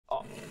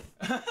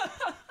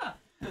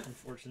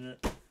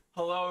Unfortunate.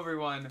 Hello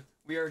everyone,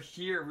 we are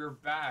here, we're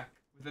back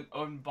with an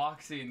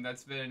unboxing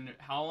that's been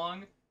how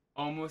long?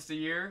 Almost a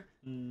year?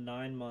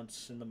 9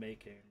 months in the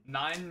making.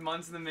 9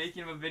 months in the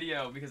making of a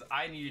video because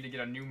I needed to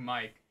get a new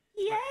mic.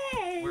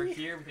 Yay! We're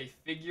here with a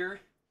figure.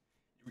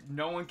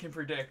 No one can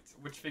predict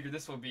which figure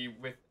this will be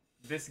with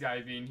this guy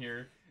being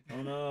here.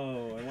 Oh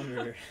no, I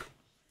wonder.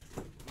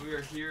 We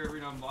are here, we're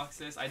gonna unbox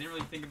this. I didn't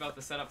really think about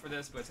the setup for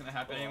this, but it's gonna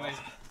happen anyways.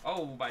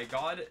 Oh my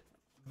god,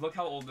 look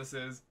how old this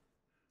is.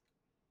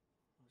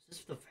 Is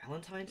this the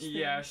Valentine's thing?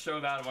 Yeah, show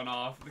that one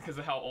off because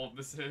of how old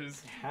this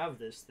is. I have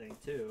this thing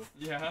too.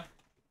 Yeah.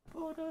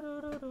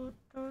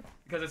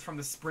 Because it's from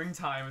the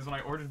springtime is when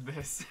I ordered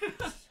this.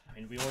 I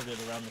mean, we ordered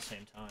it around the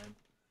same time.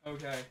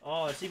 Okay.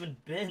 Oh, it's even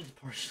bent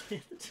partially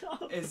at the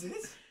top. Is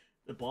it?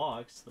 The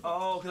box.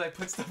 Oh, because I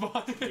put stuff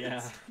on it.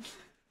 Yeah.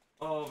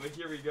 Oh, but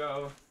here we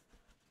go.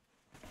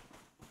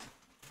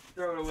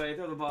 Throw it away,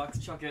 throw the box,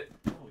 chuck it.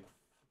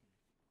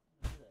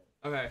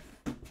 Okay.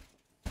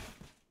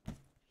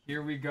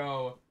 Here we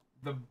go.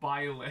 The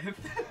Byleth.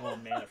 Oh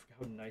man, I forgot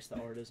how nice the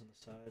art is on the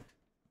side.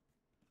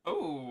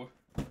 Oh.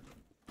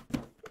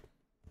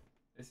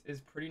 This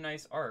is pretty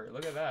nice art.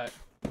 Look at that.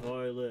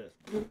 Byleth.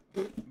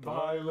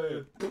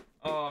 Byleth.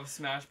 Oh,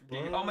 Smash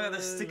Brigade. Oh my god,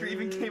 the sticker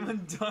even came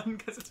undone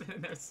because it's been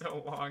in there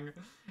so long.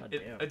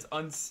 It's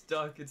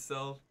unstuck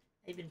itself.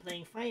 I've been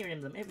playing Fire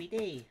Emblem every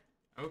day.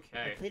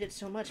 Okay. I played it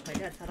so much, my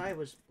dad thought I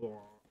was...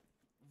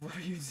 What are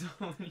you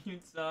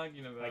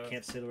talking about? I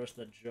can't say the rest of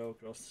that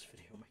joke or else this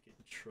video might get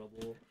in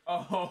trouble.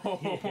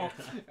 Oh,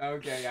 yeah.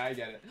 Okay, I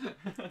get it.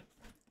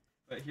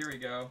 But here we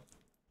go.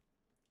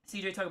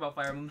 CJ, talk about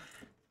Fire Emblem.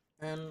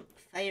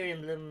 Fire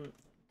Emblem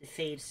The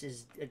Fates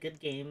is a good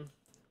game.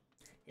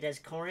 It has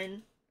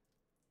Corrin.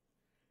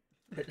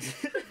 #1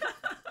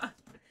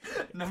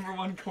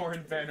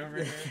 Corrin fan over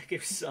here. That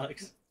game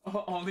sucks.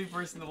 Only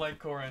person to like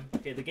Corrin.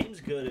 Okay, the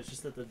game's good, it's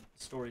just that the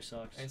story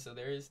sucks. And so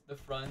there's the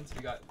front,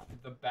 we got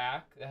the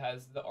back that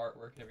has the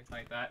artwork and everything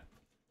like that.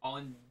 All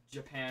in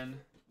Japan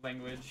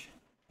language.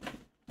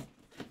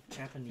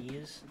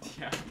 Japanese?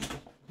 Yeah.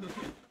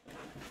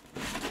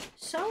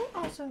 So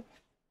awesome.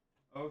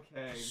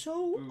 Okay.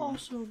 So Ooh.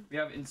 awesome. We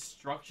have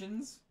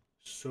instructions.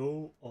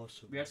 So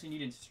awesome. We actually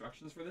need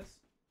instructions for this.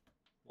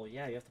 Well,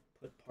 yeah, you have to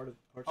put parts.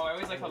 Oh, I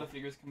always like how the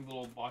figures come with a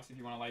little box. If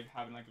you want to like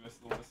have in like this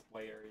little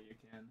display area, you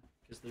can.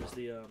 Because there's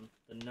the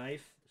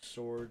knife, the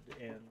sword,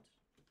 and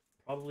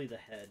probably the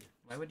head.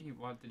 Why would you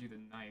want to do the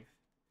knife?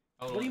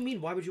 Oh, What do you mean?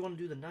 Why would you want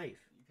to do the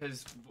knife?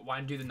 Because why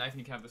do the knife and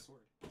you can have the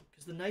sword?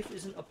 Because the knife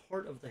isn't a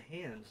part of the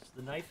hands.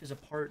 The knife is a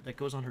part that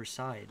goes on her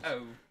side.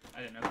 Oh,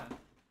 I didn't know that.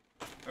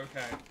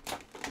 Okay.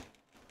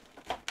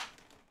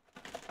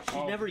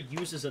 She never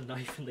uses a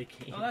knife in the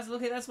game. Oh, that's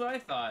what I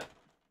thought.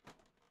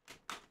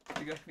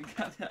 We got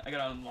that. I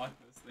gotta unlock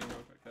this thing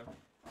real quick though.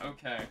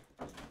 Okay.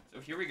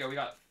 So here we go. We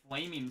got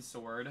flaming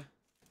sword.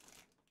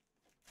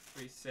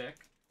 Pretty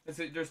sick.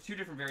 There's two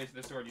different variants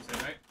of the sword. You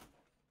said, right?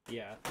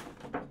 Yeah.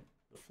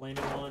 The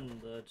flaming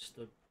one, and just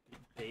the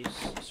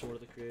base sword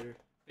of the creator.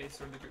 Base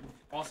sword of the creator.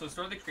 Also,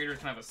 sword of the creator is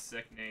kind of a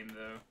sick name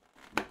though.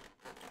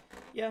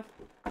 Yeah.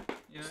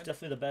 Yeah. It's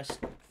definitely the best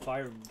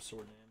Fire Emblem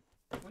sword name.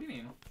 What do you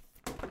mean?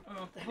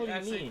 Oh, What the hell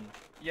do you mean?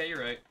 Yeah,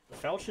 you're right. The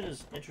Falchion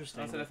is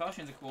interesting. So the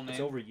Falchion's a cool name. It's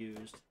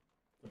overused.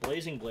 The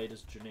Blazing Blade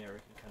is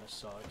generic and kind of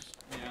sucks.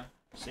 Yeah.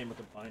 Same with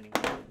the Binding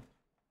Blade.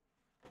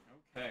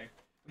 Okay.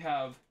 We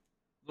have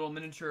little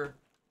miniature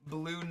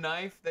blue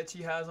knife that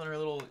she has on her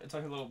little. It's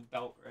like a little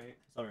belt, right?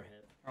 It's on her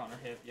hip. Or on her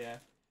hip, yeah.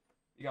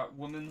 We got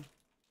woman.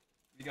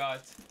 We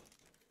got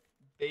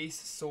base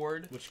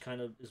sword. Which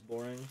kind of is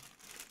boring.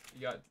 We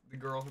got the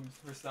girl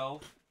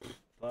herself.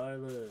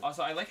 Byleth.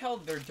 Also, I like how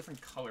they're different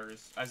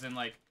colors. As in,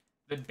 like,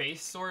 the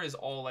base sword is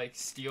all like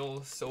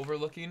steel silver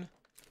looking.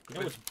 You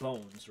know it's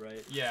bones,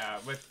 right? Yeah,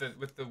 with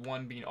the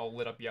one being all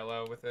lit up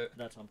yellow with it.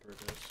 That's on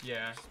purpose.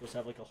 Yeah. It's supposed to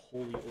have like a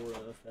holy aura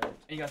effect. And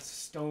you got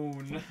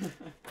stone.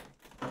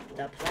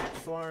 The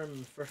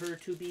platform for her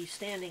to be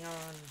standing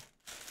on.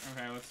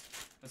 Okay,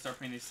 let's start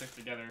putting these six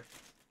together.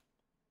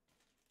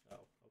 Oh,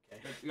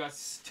 okay. We got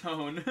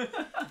stone.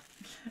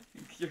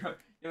 You have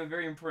a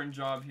very important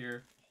job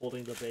here.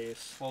 Holding the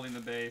base. Holding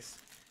the base.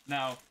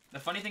 Now, the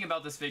funny thing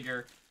about this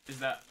figure is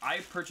that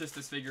I purchased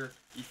this figure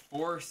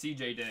before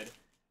CJ did.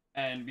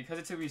 And because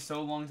it took me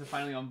so long to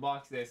finally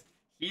unbox this,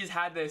 he's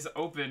had this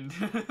opened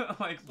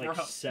like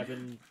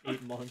 7,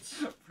 8 months.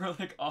 For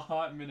like a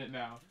hot minute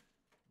now.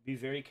 Be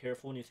very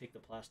careful when you take the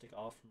plastic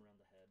off from around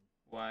the head.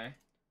 Why?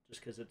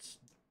 Just because it's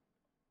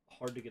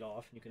hard to get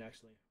off and you can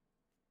actually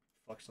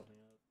fuck something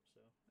up.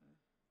 So.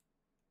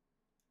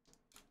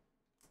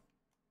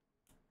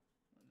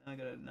 Now I'm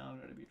gonna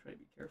try to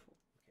be careful.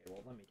 Okay,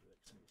 well let me do it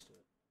because I'm used to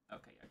it.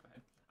 Okay, yeah, go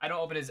ahead. I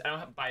don't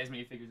buy as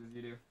many figures as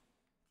you do.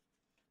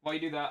 While you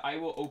do that, I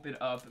will open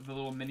up the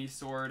little mini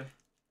sword,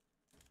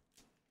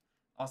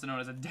 also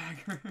known as a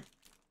dagger. And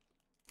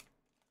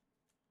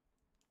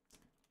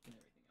everything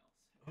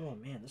else. Oh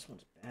man, this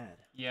one's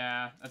bad.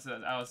 Yeah, that's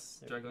I was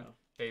struggling.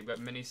 Okay, but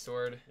mini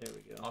sword, There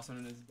we go. also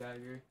known as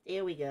dagger.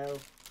 There we go.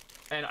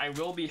 And I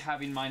will be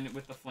having mine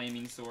with the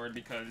flaming sword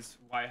because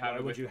why have it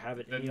would with you have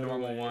it the any other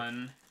normal way?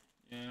 one?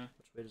 Yeah.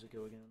 Which way does it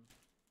go again?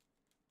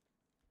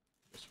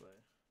 This way.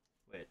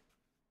 Wait.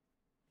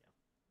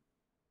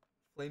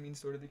 Flaming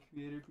sword of the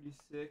creator, pretty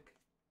sick.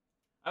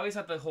 I always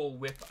thought the whole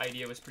whip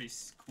idea was pretty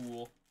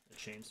cool. The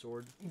chain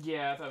sword.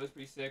 Yeah, I thought it was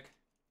pretty sick.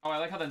 Oh, I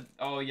like how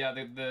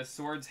the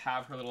swords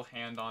have her little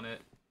hand on it.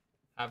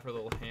 Have her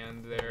little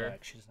hand there. Yeah,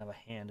 she doesn't have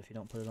a hand if you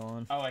don't put it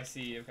on. Oh, I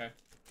see. Okay.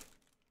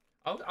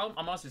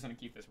 I'm also just gonna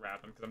keep this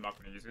wrapped because I'm not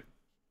gonna use it.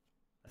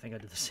 I think I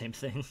did the same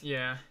thing.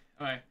 Yeah.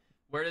 Okay.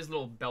 Where does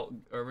little belt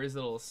or where's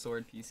the little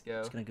sword piece go?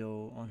 It's gonna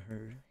go on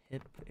her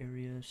hip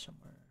area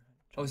somewhere.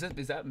 Oh, is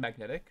that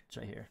magnetic? It's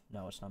right here.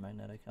 No, it's not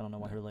magnetic. I don't know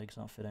why her leg's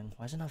not fitting.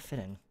 Why is it not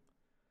fitting?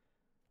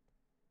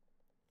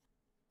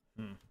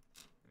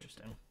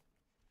 Interesting.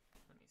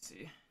 Let me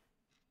see.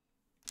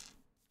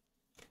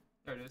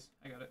 There it is.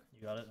 I got it.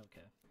 You got it?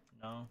 Okay.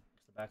 No,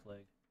 it's the back leg.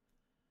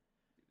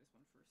 Do this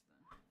one first then.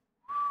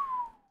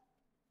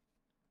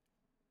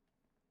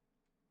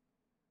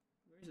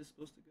 Where is it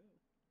supposed to go?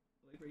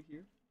 Like right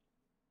here?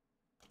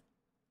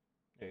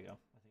 There you go.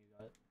 I think you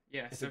got it.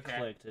 Yes, If it okay.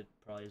 clicked, it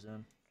probably is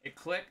in. It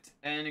clicked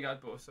and it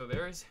got both. So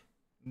there's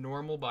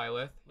normal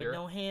Byleth With here.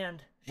 no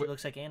hand. She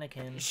looks like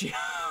Anakin. She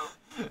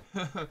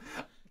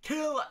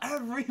kill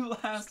every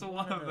last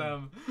one of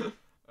them.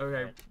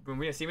 Okay, Right. boom.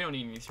 We don't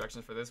need any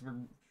instructions for this. We're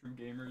true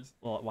gamers.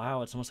 Well,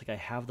 wow, it's almost like I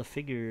have the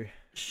figure.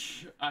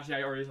 Actually,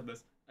 I already said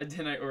this.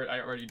 I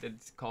already did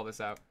call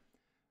this out.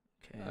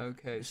 Okay.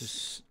 Okay. This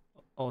is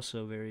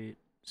also very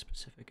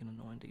specific and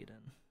annoying to get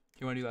in.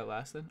 You want to do that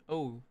last then?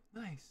 Oh,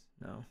 nice.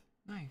 No.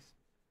 Nice.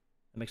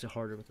 It makes it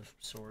harder with the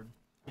sword.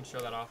 You can show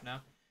that off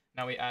now.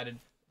 Now we added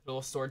a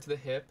little sword to the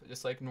hip,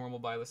 just like normal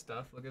Byleth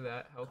stuff. Look at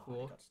that. How Oh,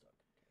 cool. it got stuck.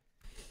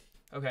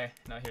 Okay,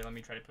 now here, let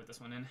me try to put this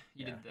one in.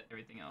 You Yeah. did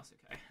everything else,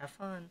 okay. Have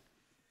fun.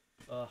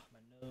 Ugh, my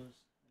nose.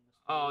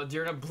 Oh,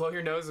 you're gonna blow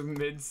your nose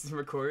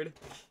mid-record?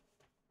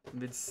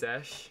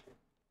 Mid-sesh?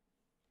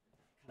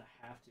 Kinda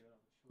have to. I don't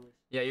have a choice.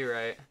 Yeah, you're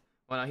right.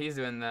 Well, now he's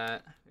doing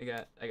that. I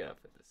gotta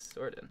put this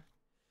sword in.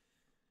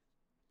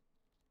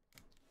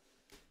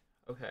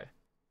 Okay.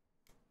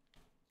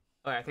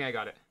 Okay, I think I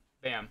got it.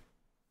 Bam.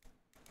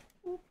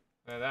 Look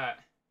at that.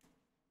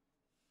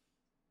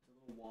 It's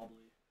a little wobbly.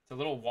 It's a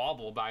little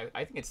wobble, but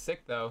I think it's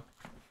sick though.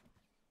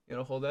 You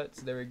gonna hold that?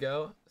 So there we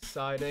go.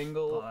 Side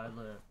angle,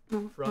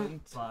 Byleth.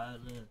 front,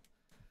 Byleth.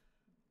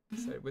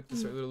 side with a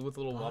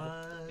little wobble.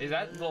 Byleth. Is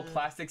that little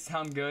plastic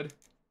sound good?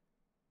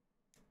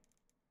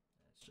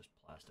 It's just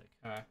plastic.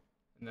 Alright.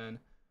 And then,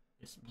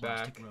 It's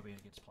plastic Back. rubbing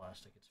against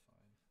plastic. It's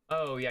fine.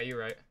 oh yeah, you're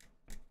right.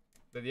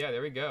 But yeah,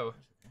 there we go.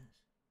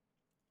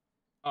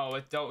 What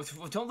is this?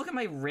 Oh, don't look at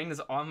my rings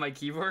on my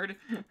keyboard.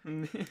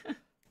 It's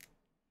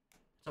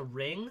a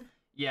ring?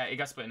 Yeah, it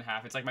got split in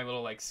half. It's like my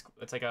little it's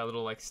like a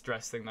little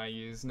stress thing that I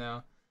use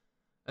now.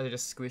 I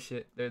just squish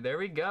it. There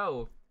we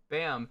go.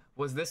 Bam.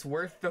 Was this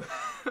worth the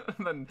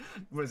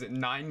was it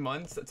 9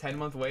 months, a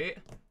 10-month wait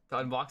to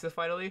unbox it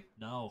finally?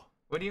 No.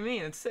 What do you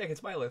mean? It's sick.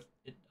 It's Byleth.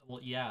 Well,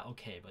 yeah,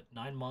 okay, but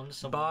 9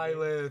 months.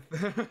 Byleth.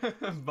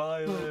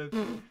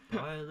 Byleth.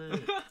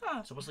 Byleth.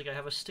 It's almost like I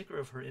have a sticker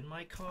of her in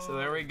my car. So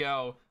there we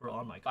go. Or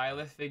on my car.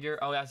 Byleth figure.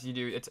 Oh, that's you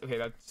do. It's okay.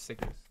 That's sick.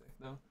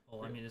 No.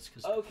 Well, I mean, it's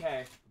because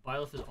Okay.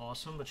 Byleth is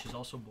awesome, but she's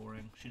also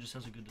boring. She just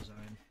has a good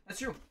design. That's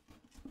true.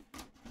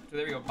 So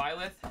there we go.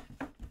 Byleth.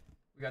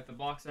 We got the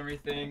box and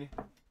everything.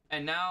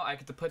 And now I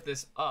get to put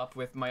this up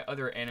with my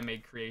other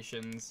anime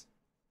creations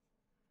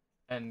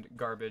and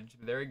garbage.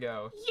 There we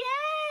go.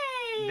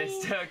 Yay!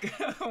 This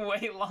took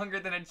way longer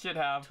than it should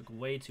have. Took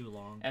way too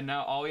long. And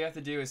now all we have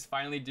to do is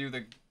finally do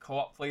the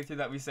co-op playthrough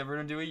that we said we were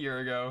gonna do a year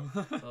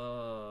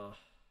ago.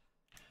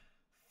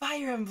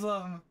 Fire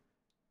Emblem!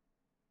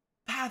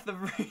 Path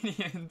of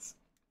Radiance!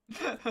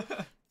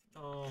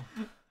 Oh.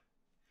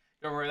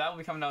 Don't worry, that will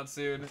be coming out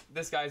soon.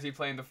 This guy's be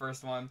playing the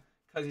first one,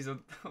 because he's a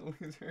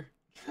loser.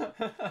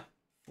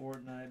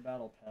 Fortnite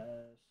Battle Pass.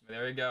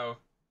 There we go.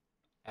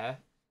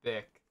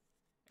 Epic.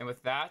 And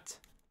with that,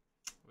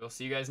 we'll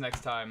see you guys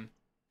next time.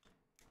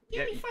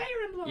 Give me Fire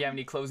Emblem! You have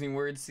any closing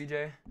words,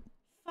 CJ?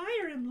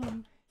 Fire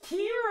Emblem!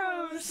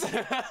 Heroes!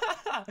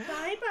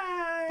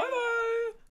 Bye-bye!